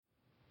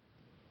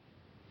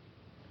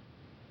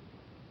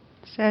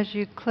So as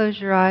you close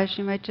your eyes,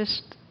 you might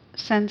just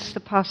sense the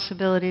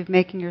possibility of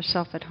making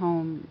yourself at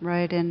home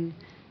right in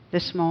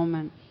this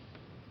moment.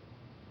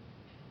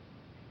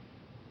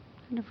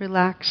 Kind of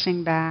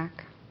relaxing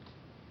back.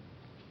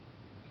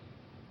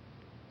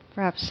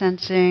 Perhaps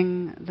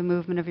sensing the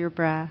movement of your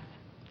breath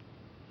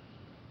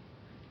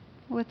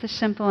with the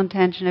simple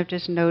intention of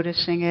just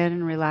noticing it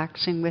and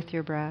relaxing with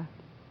your breath.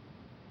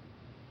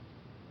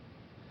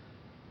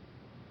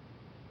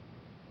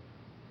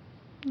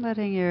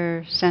 Letting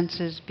your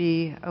senses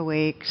be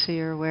awake so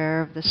you're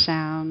aware of the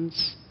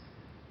sounds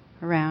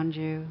around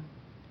you.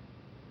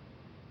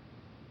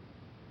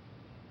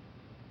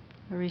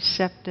 A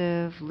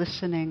receptive,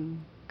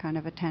 listening kind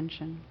of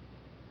attention.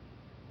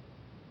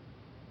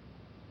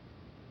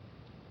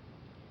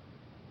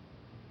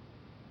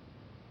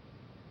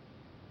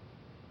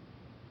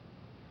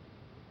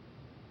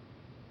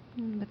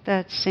 And with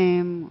that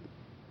same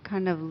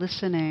kind of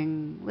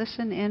listening,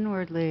 listen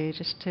inwardly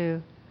just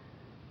to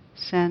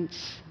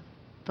sense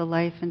the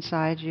life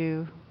inside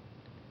you,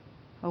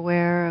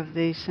 aware of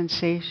the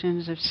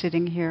sensations of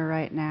sitting here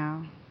right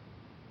now,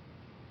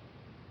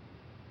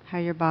 how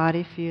your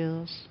body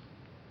feels.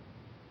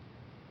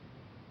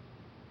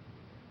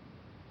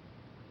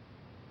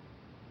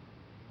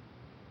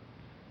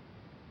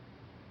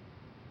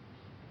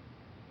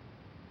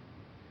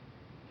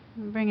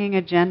 And bringing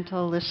a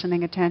gentle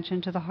listening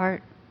attention to the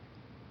heart.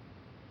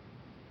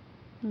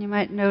 And you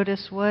might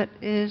notice, what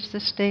is the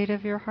state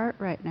of your heart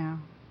right now?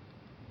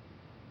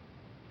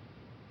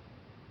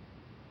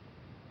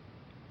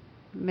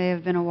 It may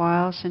have been a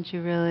while since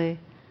you really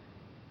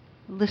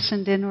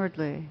listened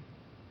inwardly.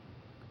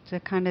 It's a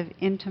kind of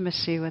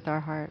intimacy with our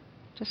heart.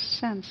 Just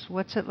sense,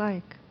 what's it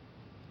like?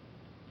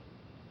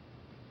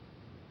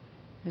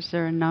 Is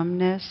there a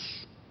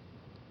numbness?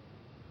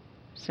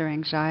 Is there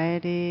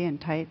anxiety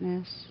and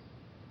tightness?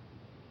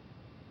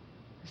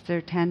 Is there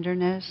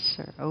tenderness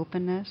or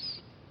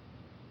openness?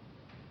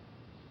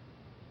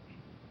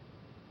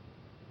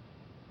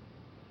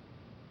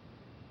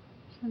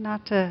 So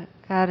not to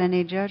add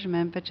any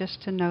judgment, but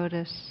just to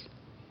notice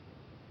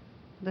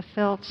the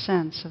felt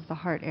sense of the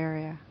heart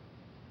area.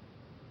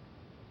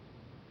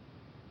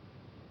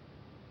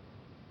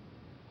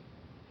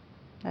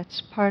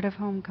 That's part of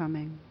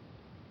homecoming.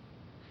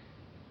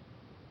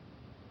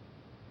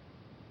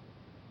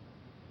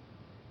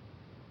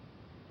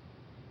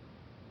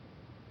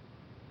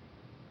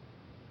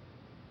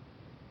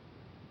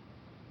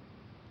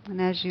 And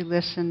as you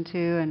listen to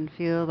and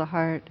feel the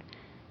heart,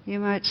 you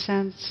might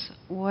sense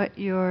what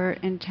your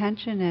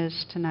intention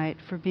is tonight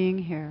for being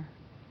here.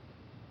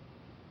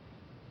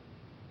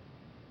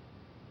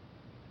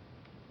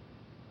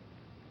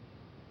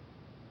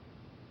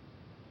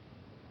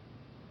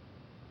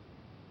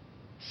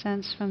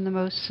 Sense from the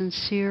most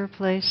sincere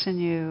place in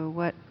you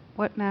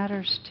what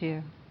matters to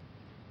you.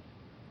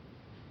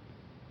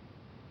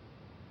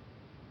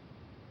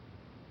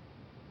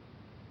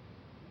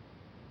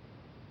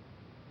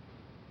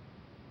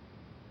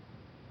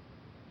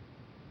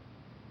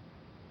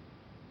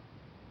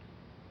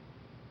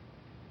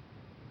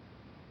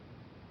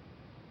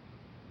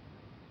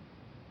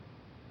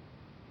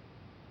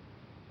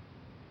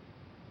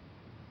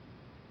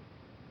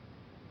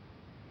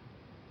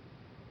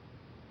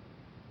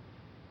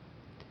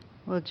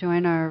 We'll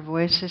join our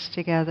voices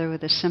together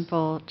with a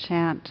simple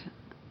chant,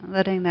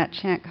 letting that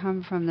chant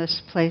come from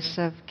this place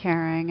of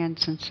caring and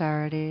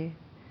sincerity.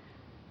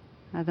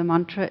 The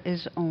mantra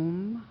is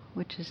Om,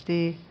 which is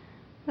the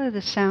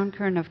sound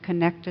current of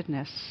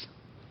connectedness,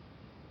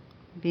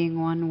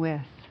 being one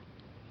with.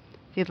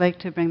 If you'd like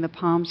to bring the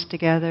palms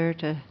together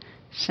to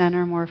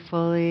center more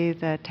fully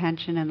the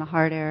attention in the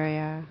heart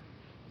area,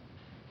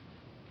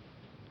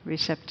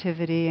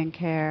 receptivity and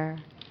care,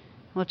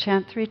 we'll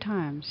chant 3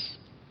 times.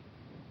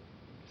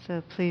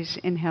 So please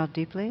inhale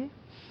deeply.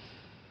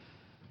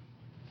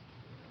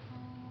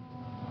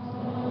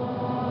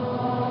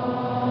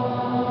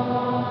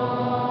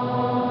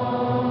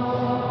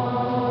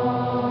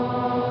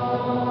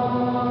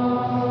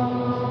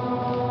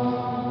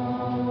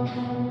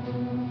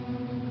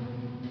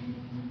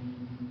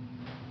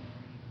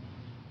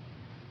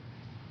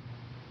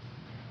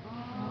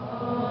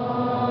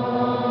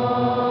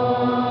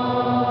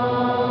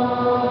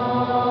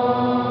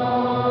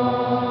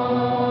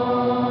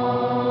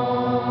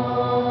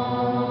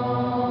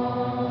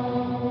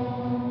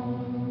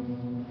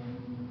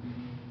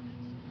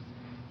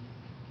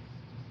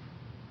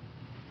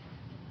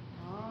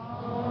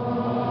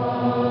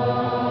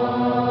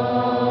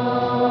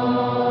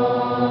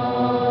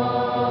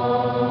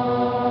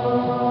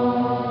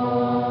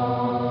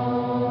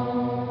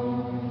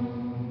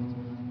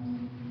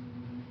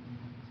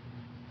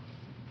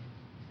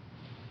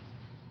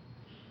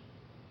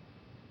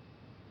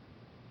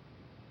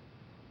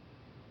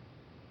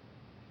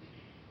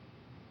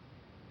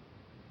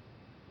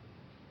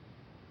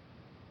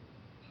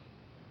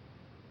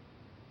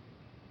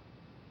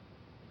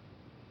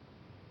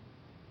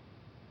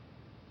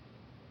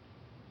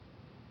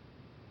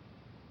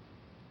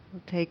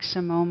 We'll take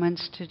some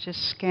moments to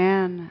just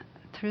scan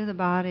through the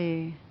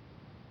body,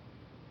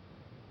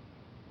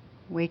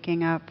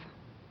 waking up,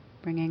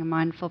 bringing a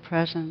mindful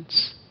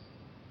presence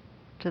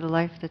to the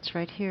life that's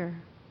right here.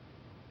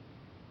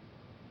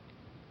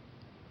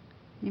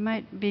 You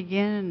might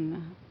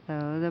begin,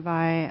 though,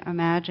 by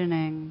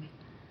imagining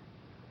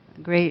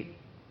a great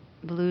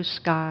blue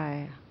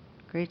sky,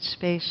 great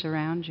space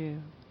around you,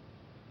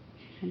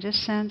 and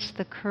just sense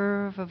the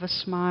curve of a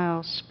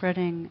smile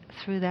spreading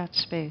through that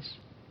space.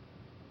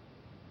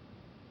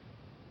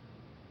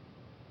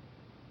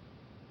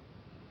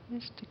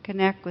 Just to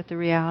connect with the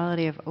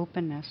reality of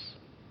openness,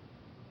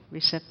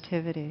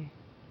 receptivity.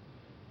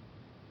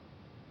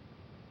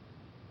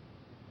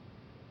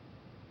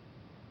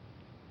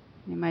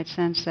 You might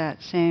sense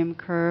that same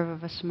curve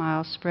of a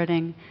smile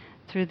spreading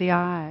through the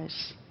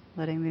eyes,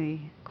 letting the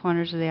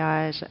corners of the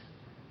eyes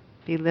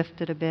be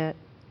lifted a bit,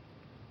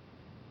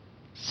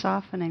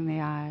 softening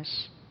the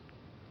eyes,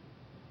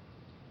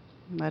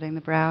 letting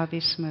the brow be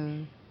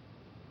smooth.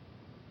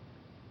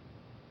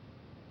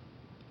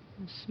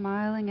 And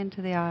smiling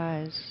into the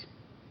eyes.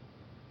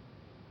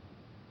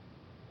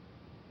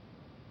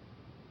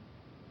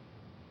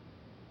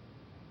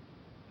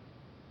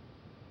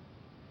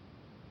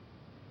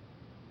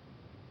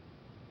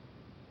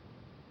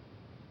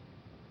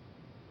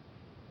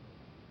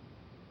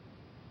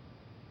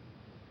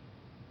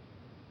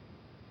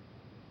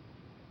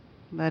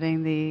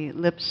 Letting the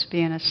lips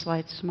be in a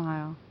slight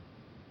smile,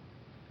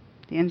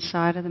 the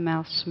inside of the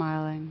mouth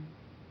smiling.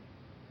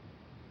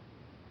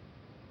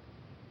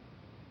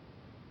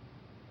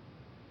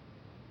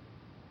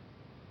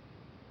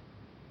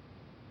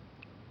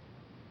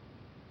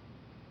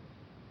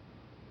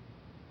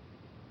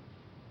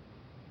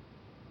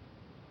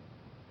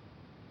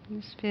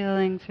 Just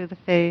feeling through the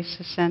face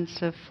a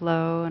sense of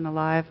flow and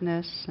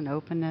aliveness and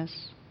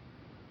openness.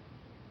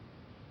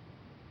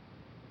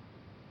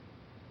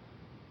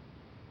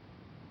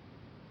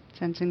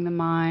 Sensing the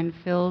mind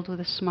filled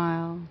with a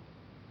smile,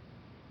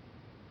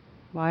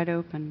 wide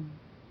open.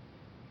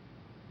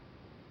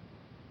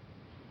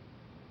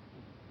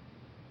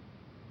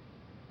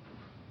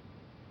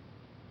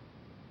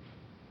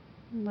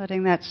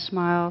 Letting that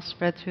smile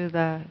spread through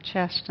the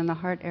chest and the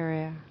heart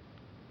area.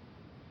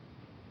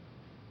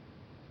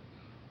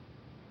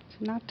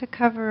 So not to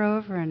cover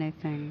over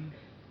anything,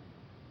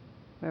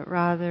 but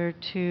rather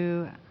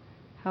to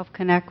help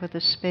connect with a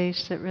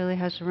space that really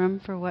has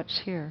room for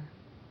what's here.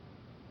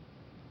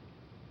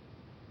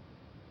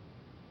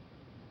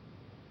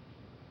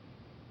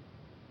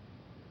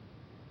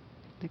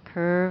 The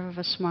curve of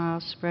a smile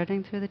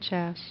spreading through the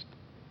chest.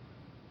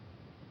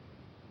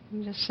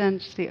 And just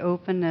sense the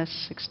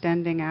openness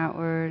extending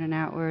outward and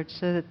outward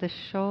so that the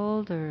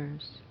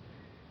shoulders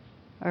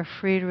are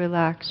free to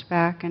relax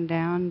back and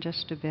down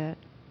just a bit.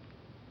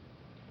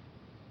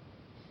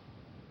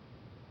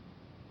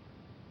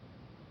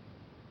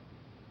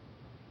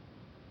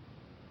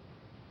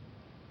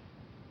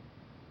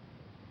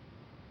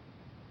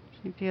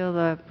 You feel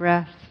the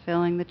breath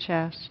filling the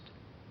chest.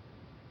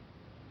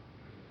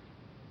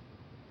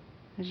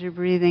 As you're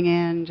breathing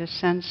in, just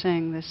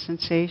sensing the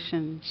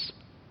sensations,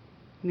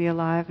 the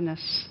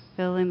aliveness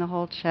filling the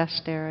whole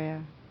chest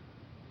area.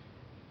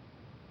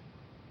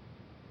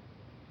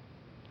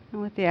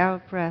 And with the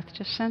out breath,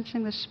 just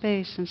sensing the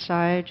space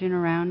inside you and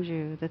around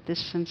you that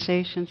this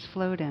sensations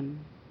float in.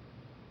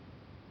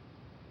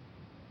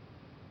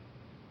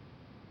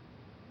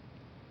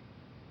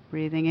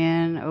 Breathing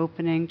in,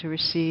 opening to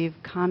receive,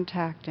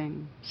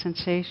 contacting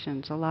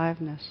sensations,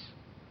 aliveness.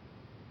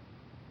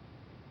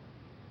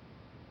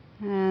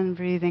 And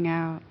breathing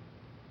out,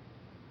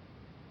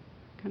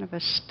 kind of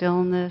a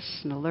stillness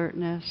and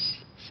alertness,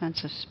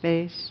 sense of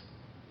space.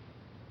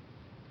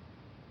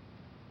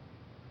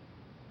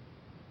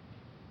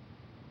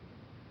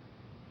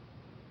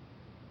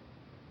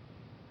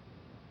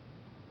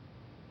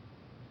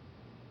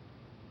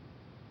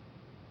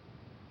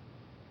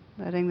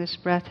 Letting this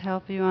breath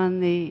help you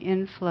on the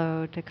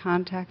inflow to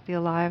contact the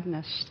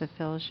aliveness that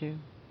fills you.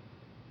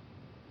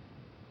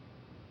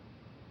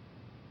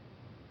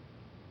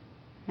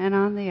 And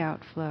on the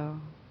outflow,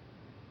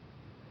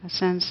 a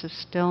sense of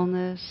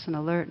stillness and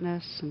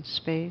alertness and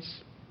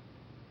space.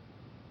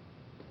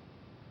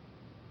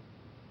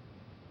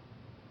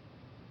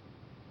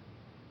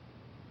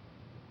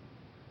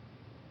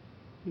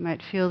 You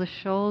might feel the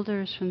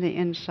shoulders from the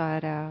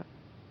inside out.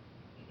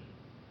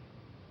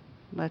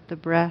 Let the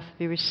breath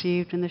be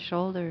received in the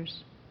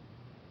shoulders.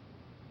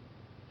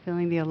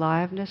 Feeling the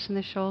aliveness in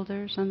the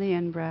shoulders on the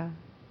in-breath.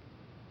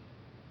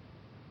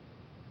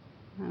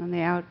 And on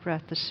the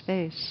out-breath, the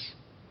space.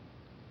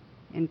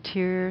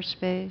 Interior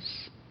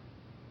space.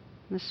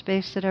 The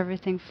space that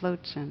everything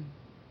floats in.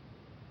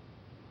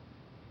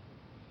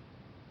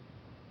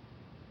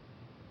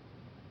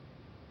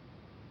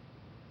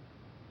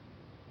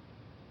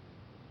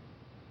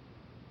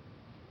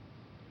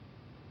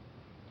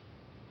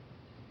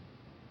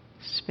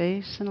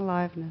 Space and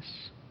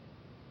aliveness,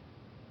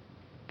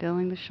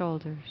 filling the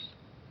shoulders.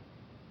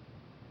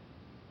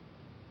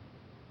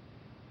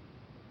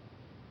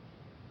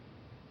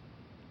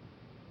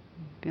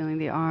 Feeling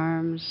the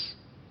arms.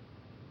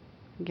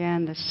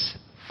 Again, this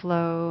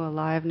flow,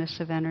 aliveness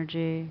of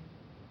energy,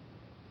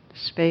 the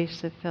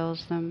space that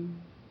fills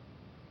them.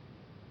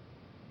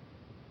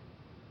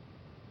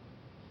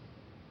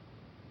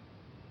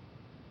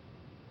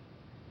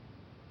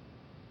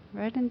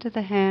 Right into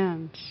the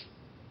hands.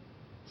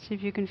 See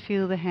if you can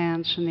feel the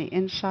hands from the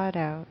inside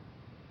out.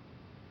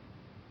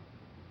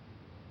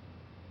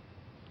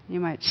 You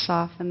might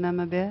soften them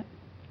a bit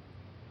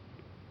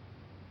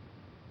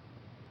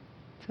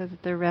so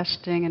that they're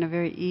resting in a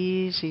very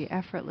easy,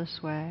 effortless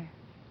way.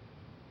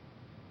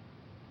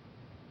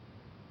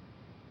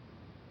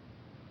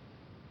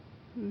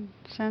 And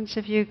sense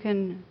if you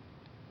can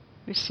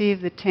receive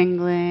the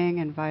tingling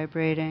and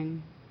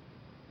vibrating.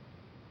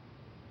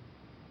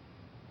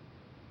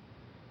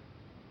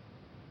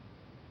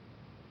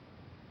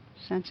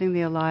 Sensing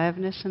the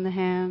aliveness in the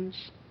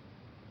hands.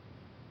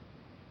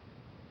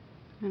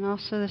 And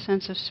also the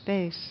sense of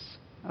space,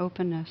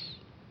 openness.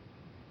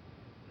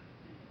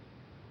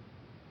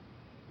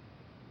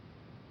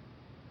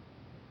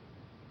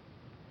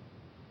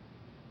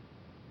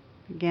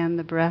 Again,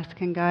 the breath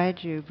can guide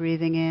you,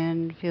 breathing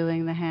in,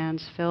 feeling the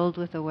hands filled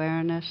with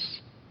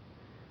awareness,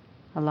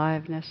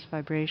 aliveness,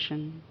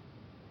 vibration.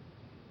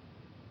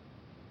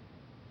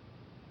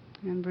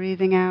 And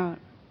breathing out,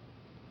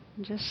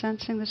 and just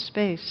sensing the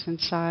space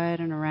inside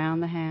and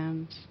around the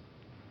hands,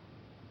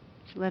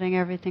 just letting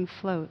everything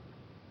float.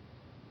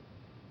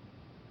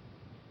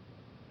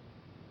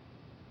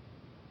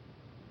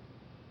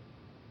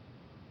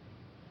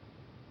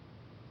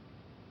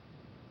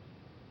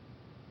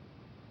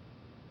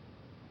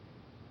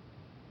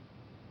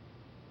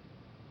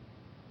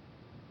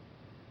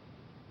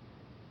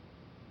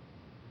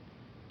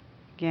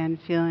 Again,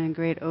 feeling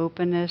great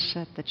openness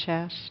at the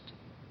chest.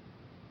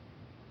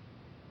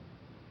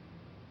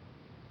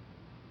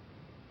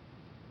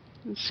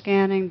 And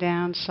scanning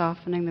down,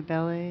 softening the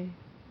belly.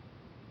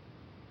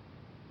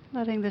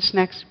 Letting this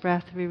next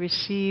breath be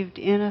received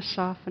in a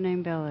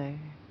softening belly.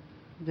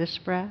 This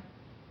breath.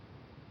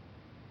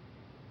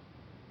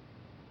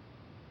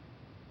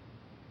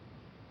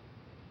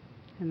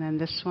 And then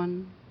this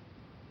one.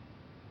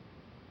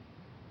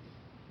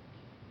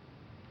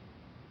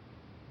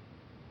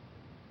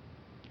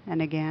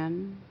 And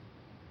again.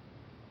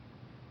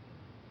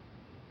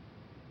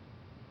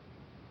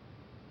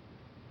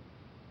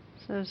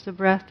 So as the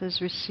breath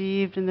is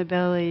received in the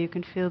belly, you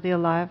can feel the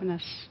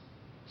aliveness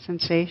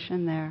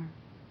sensation there.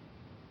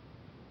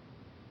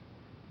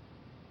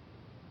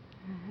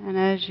 And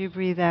as you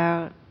breathe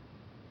out,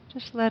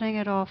 just letting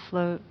it all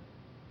float,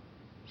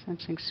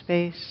 sensing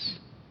space,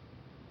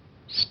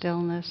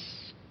 stillness.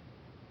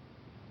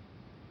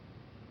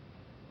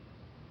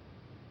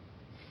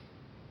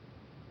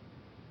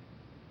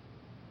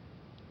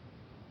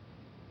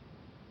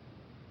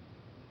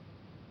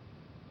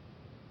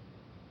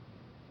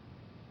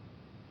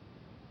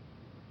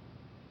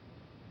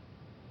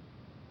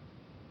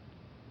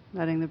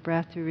 Letting the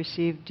breath be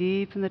received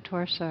deep in the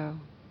torso.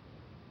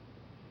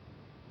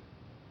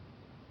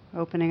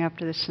 Opening up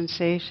to the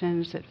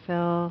sensations that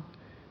fill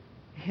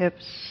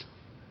hips,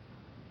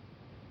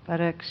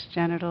 buttocks,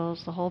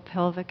 genitals, the whole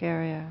pelvic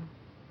area.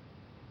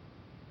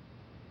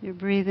 You're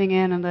breathing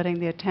in and letting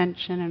the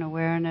attention and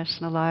awareness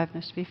and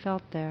aliveness be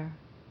felt there.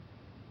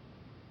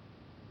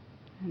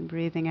 And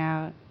breathing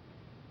out,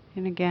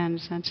 and again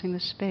sensing the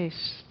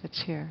space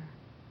that's here,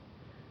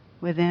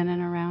 within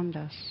and around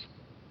us.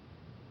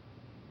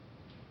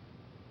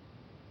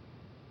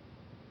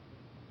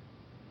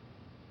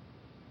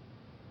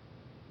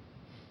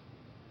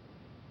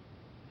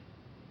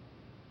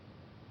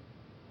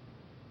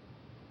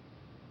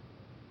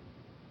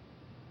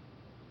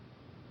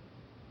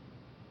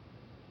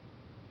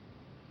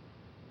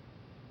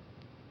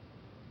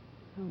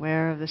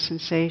 Aware of the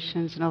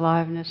sensations and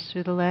aliveness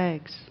through the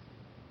legs.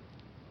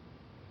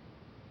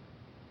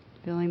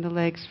 Feeling the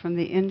legs from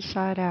the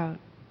inside out.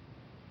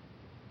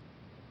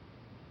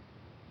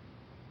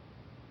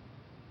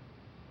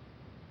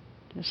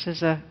 Just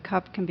as a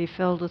cup can be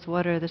filled with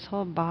water, this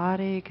whole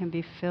body can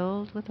be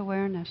filled with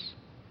awareness.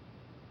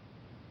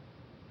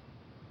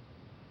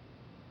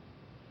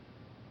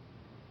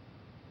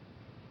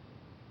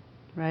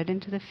 Right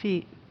into the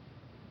feet.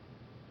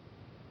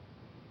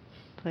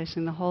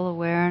 Placing the whole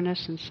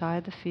awareness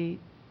inside the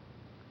feet.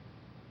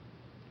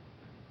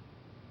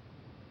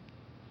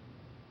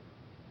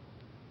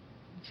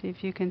 See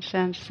if you can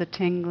sense the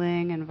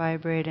tingling and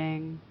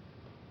vibrating,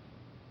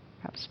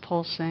 perhaps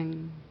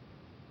pulsing,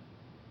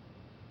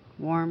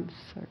 warmth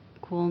or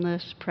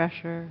coolness,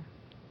 pressure.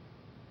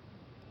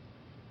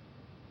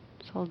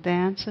 This whole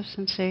dance of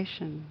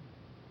sensation.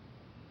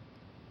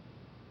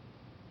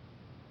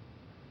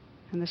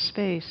 And the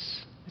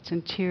space that's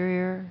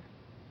interior,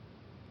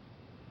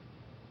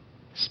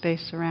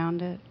 space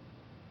around it.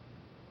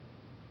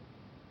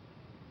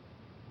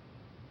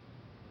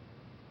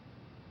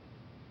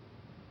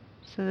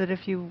 So that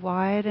if you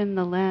widen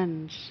the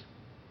lens,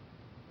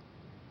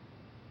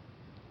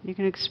 you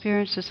can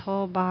experience this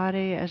whole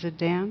body as a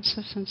dance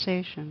of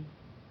sensation.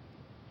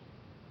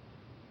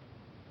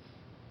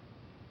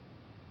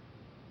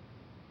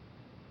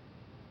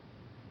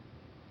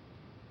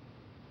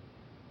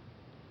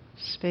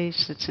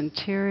 Space that's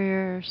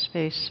interior,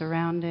 space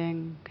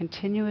surrounding,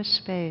 continuous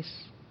space.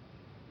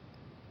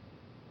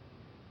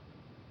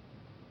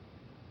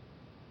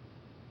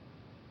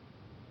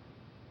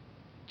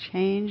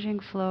 Changing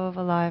flow of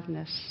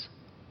aliveness,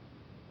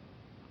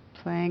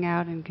 playing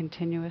out in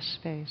continuous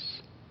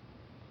space.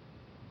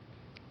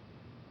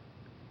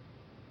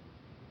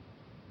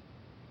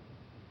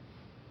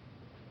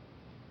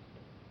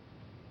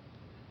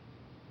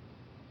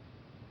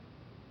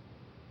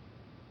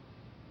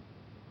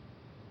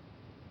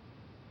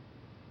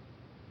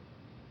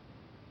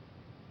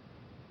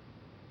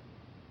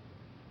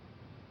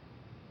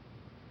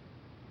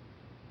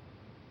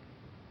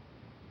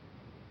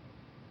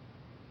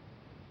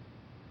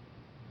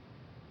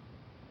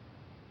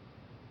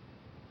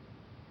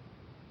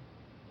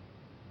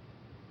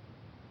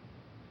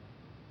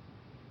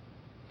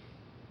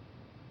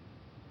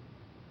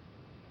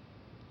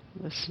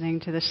 Listening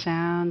to the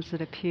sounds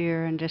that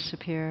appear and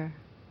disappear.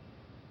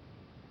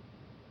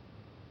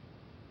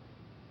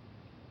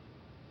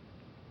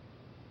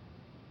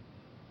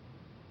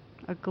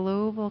 A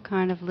global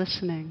kind of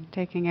listening,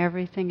 taking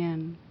everything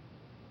in,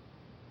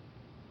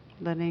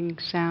 letting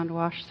sound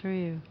wash through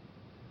you.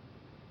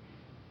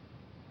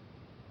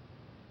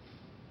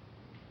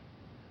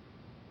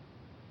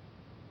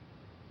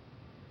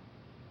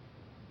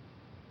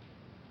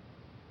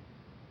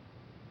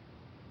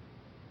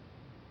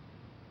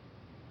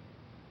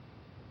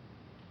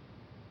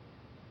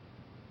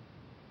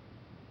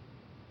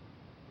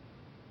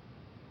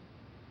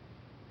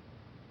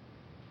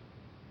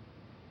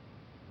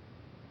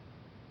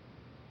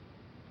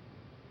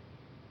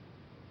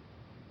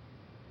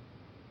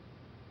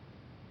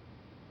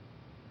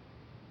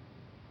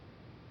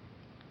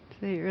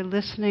 So you're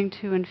listening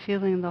to and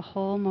feeling the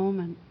whole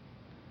moment.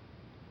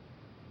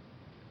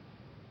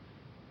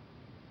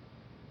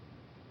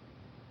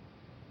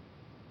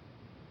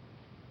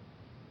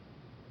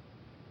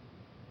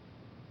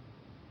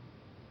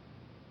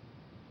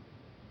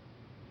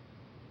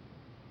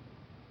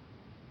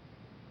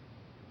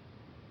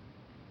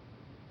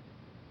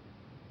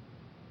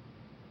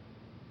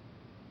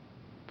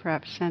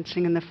 Perhaps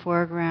sensing in the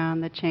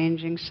foreground the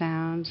changing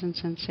sounds and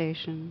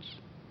sensations.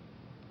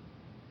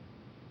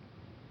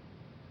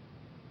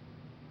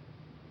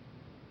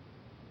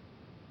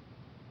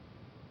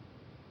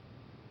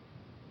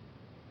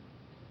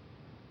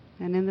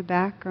 And in the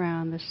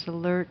background, this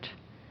alert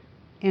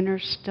inner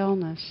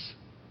stillness,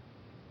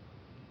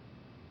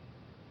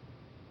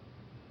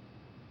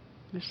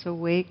 this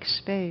awake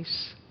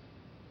space,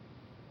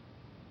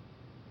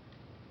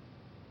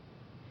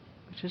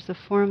 which is the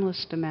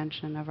formless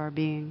dimension of our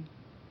being.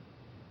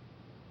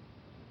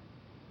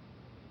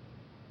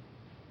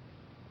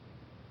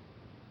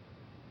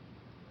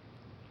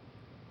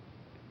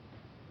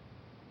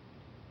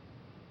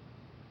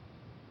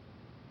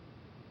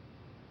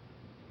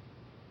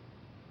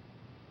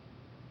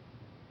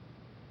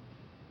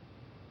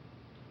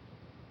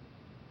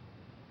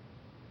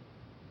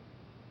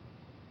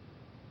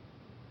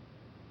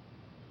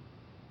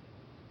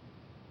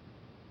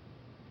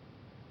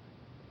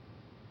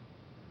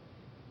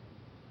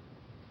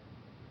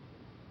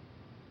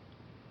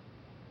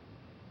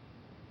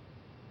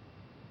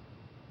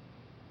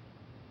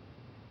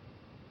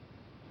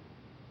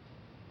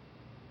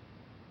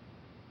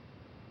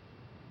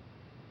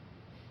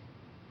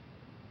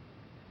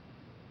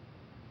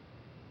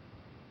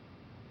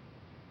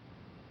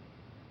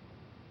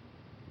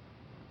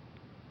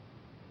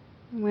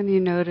 When you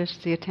notice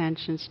the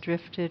attention's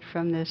drifted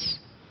from this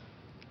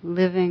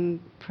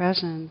living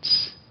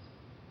presence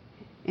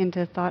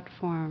into thought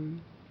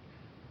form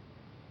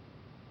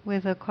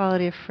with a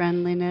quality of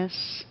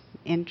friendliness,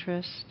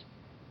 interest,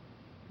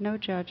 no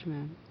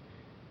judgment,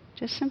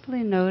 just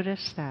simply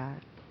notice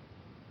that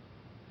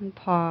and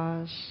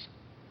pause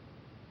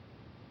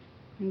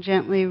and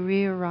gently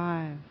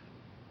re-arrive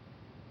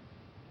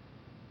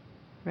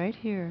right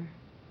here.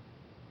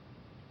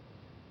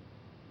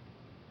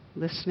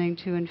 Listening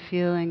to and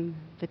feeling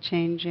the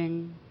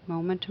changing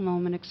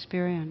moment-to-moment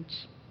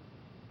experience.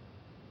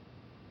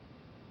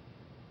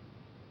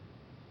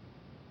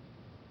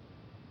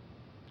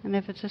 And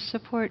if it's a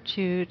support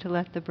to you to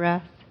let the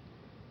breath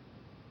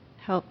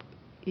help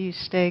you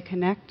stay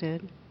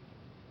connected,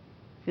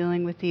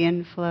 feeling with the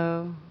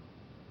inflow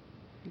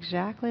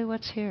exactly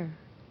what's here,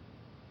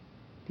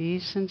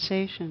 these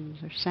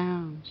sensations or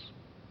sounds.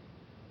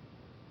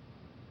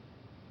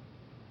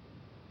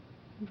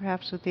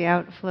 Perhaps with the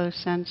outflow,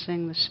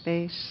 sensing the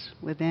space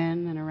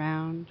within and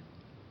around,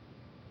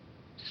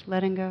 just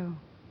letting go.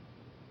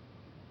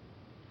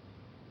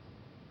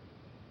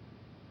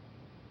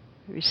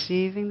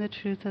 Receiving the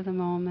truth of the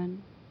moment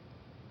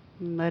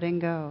and letting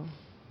go.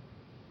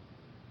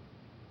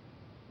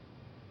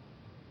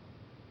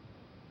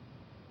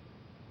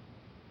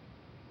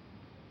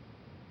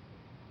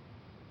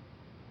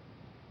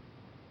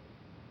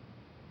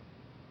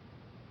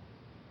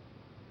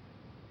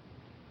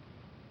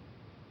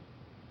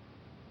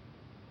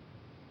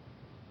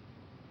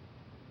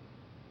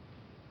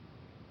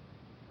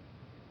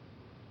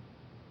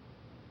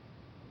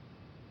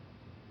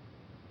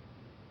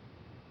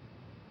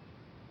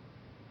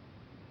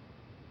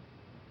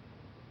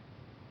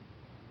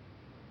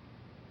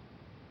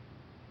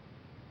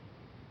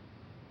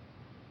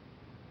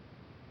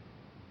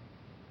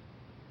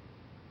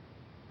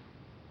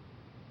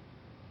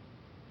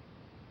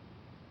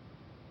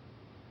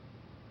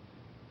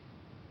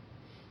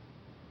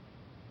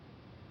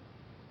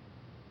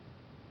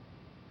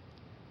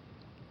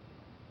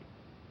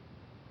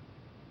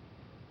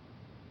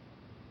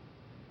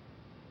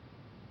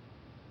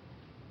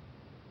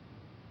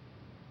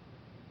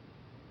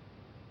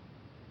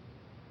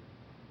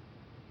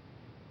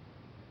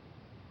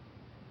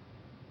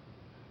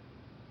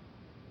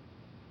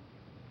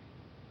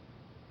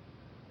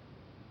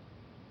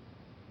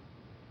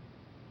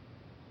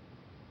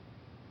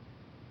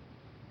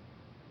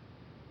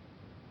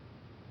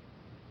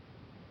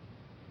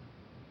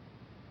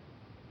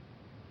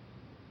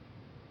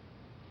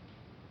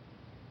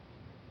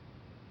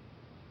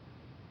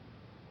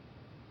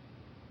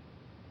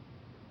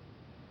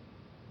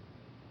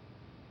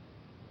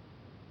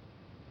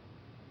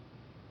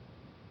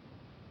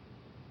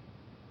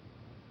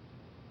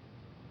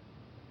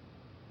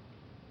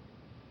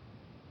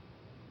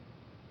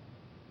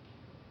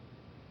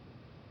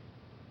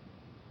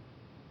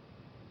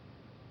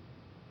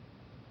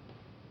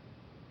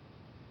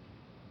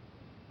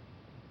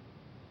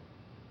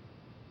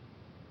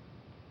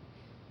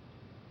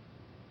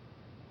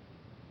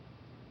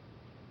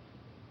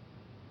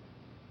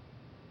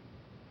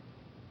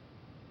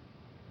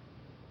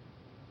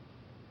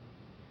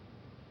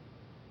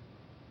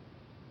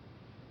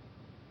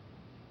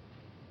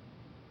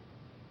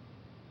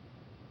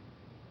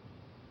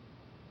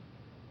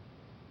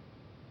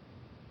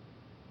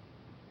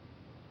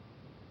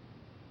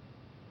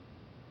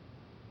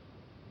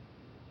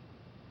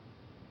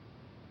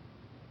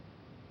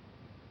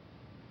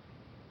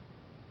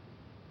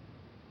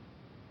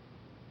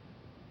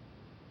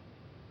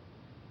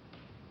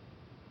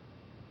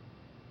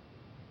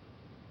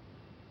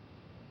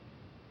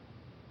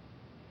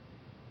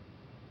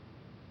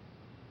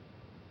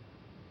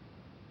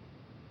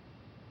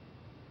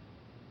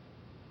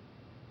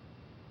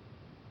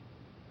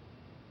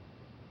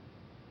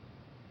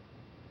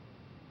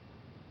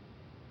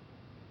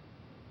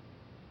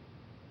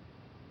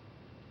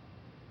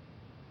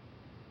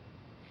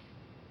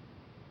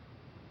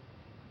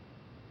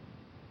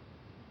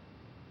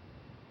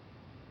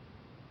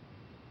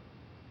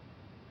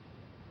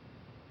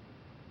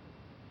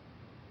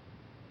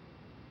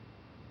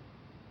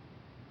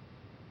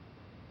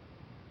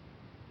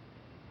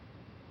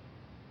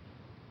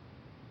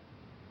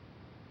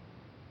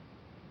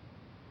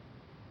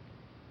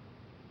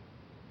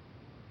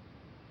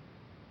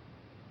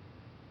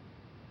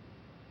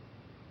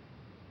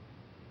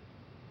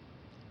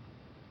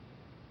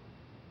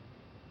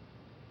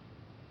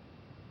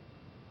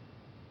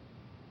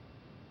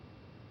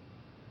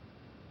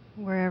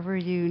 wherever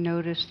you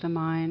notice the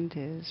mind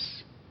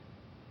is,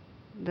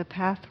 the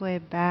pathway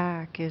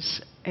back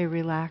is a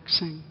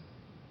relaxing.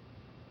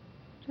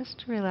 Just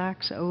to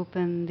relax,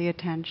 open the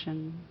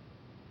attention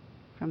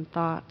from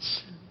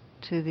thoughts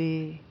to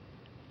the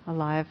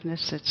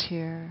aliveness that's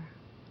here.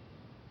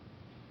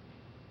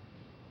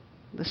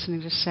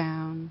 Listening to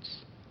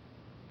sounds.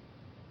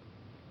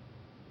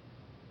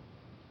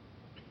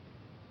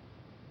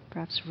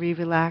 Perhaps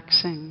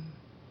re-relaxing,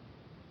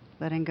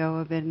 letting go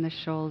a bit in the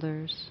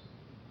shoulders.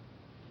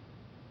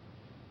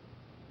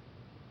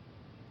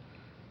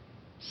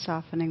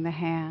 Softening the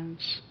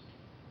hands.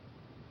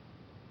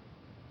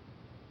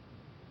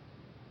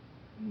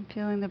 And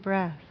feeling the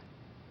breath.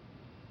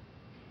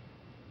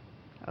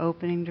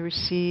 Opening to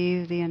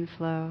receive the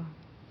inflow.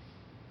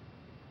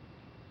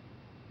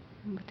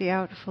 And with the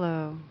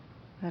outflow,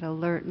 that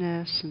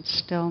alertness and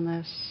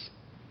stillness.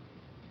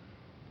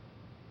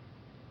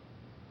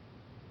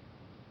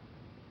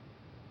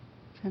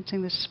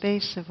 Sensing the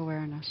space of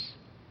awareness.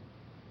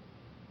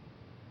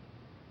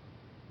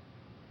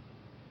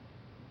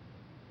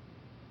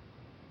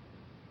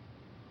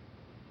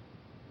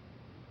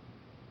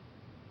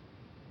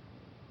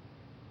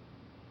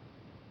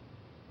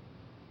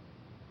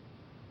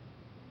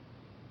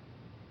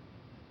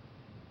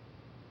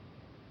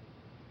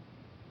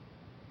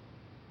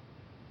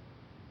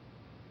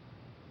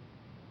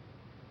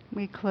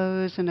 We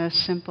close in a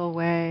simple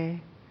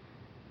way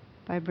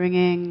by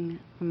bringing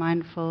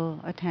mindful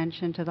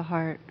attention to the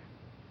heart.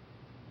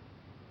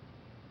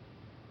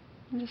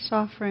 And just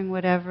offering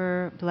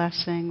whatever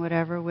blessing,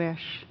 whatever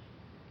wish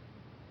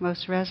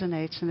most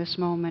resonates in this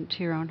moment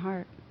to your own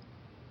heart.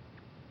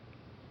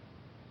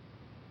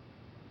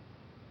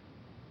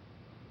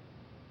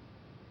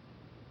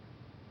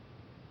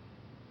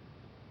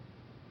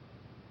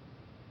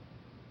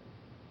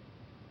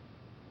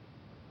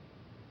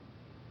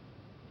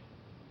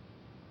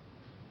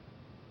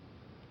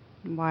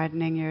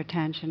 Widening your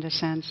attention to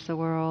sense the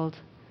world,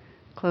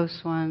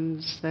 close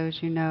ones, those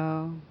you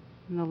know,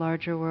 and the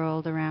larger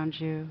world around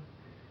you,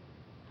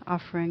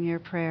 offering your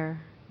prayer,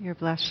 your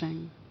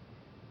blessing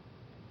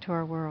to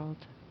our world.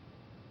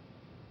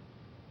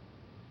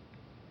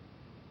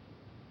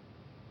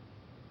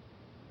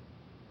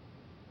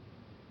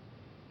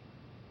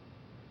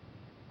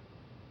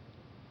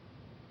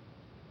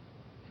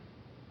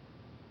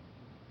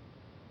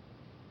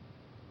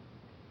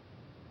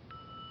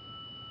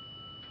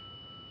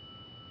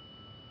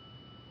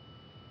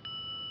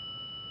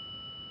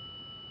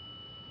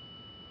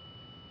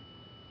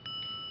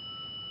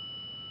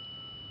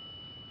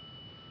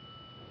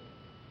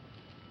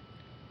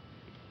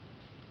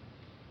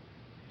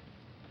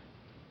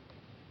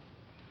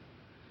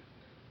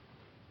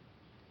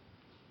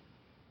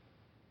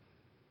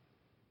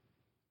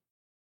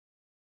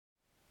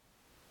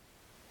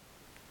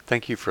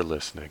 Thank you for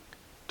listening.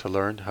 To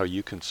learn how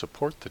you can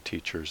support the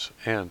teachers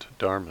and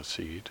Dharma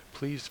Seed,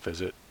 please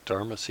visit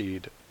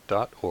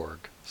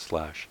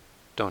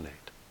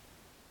dharmaseed.org/donate.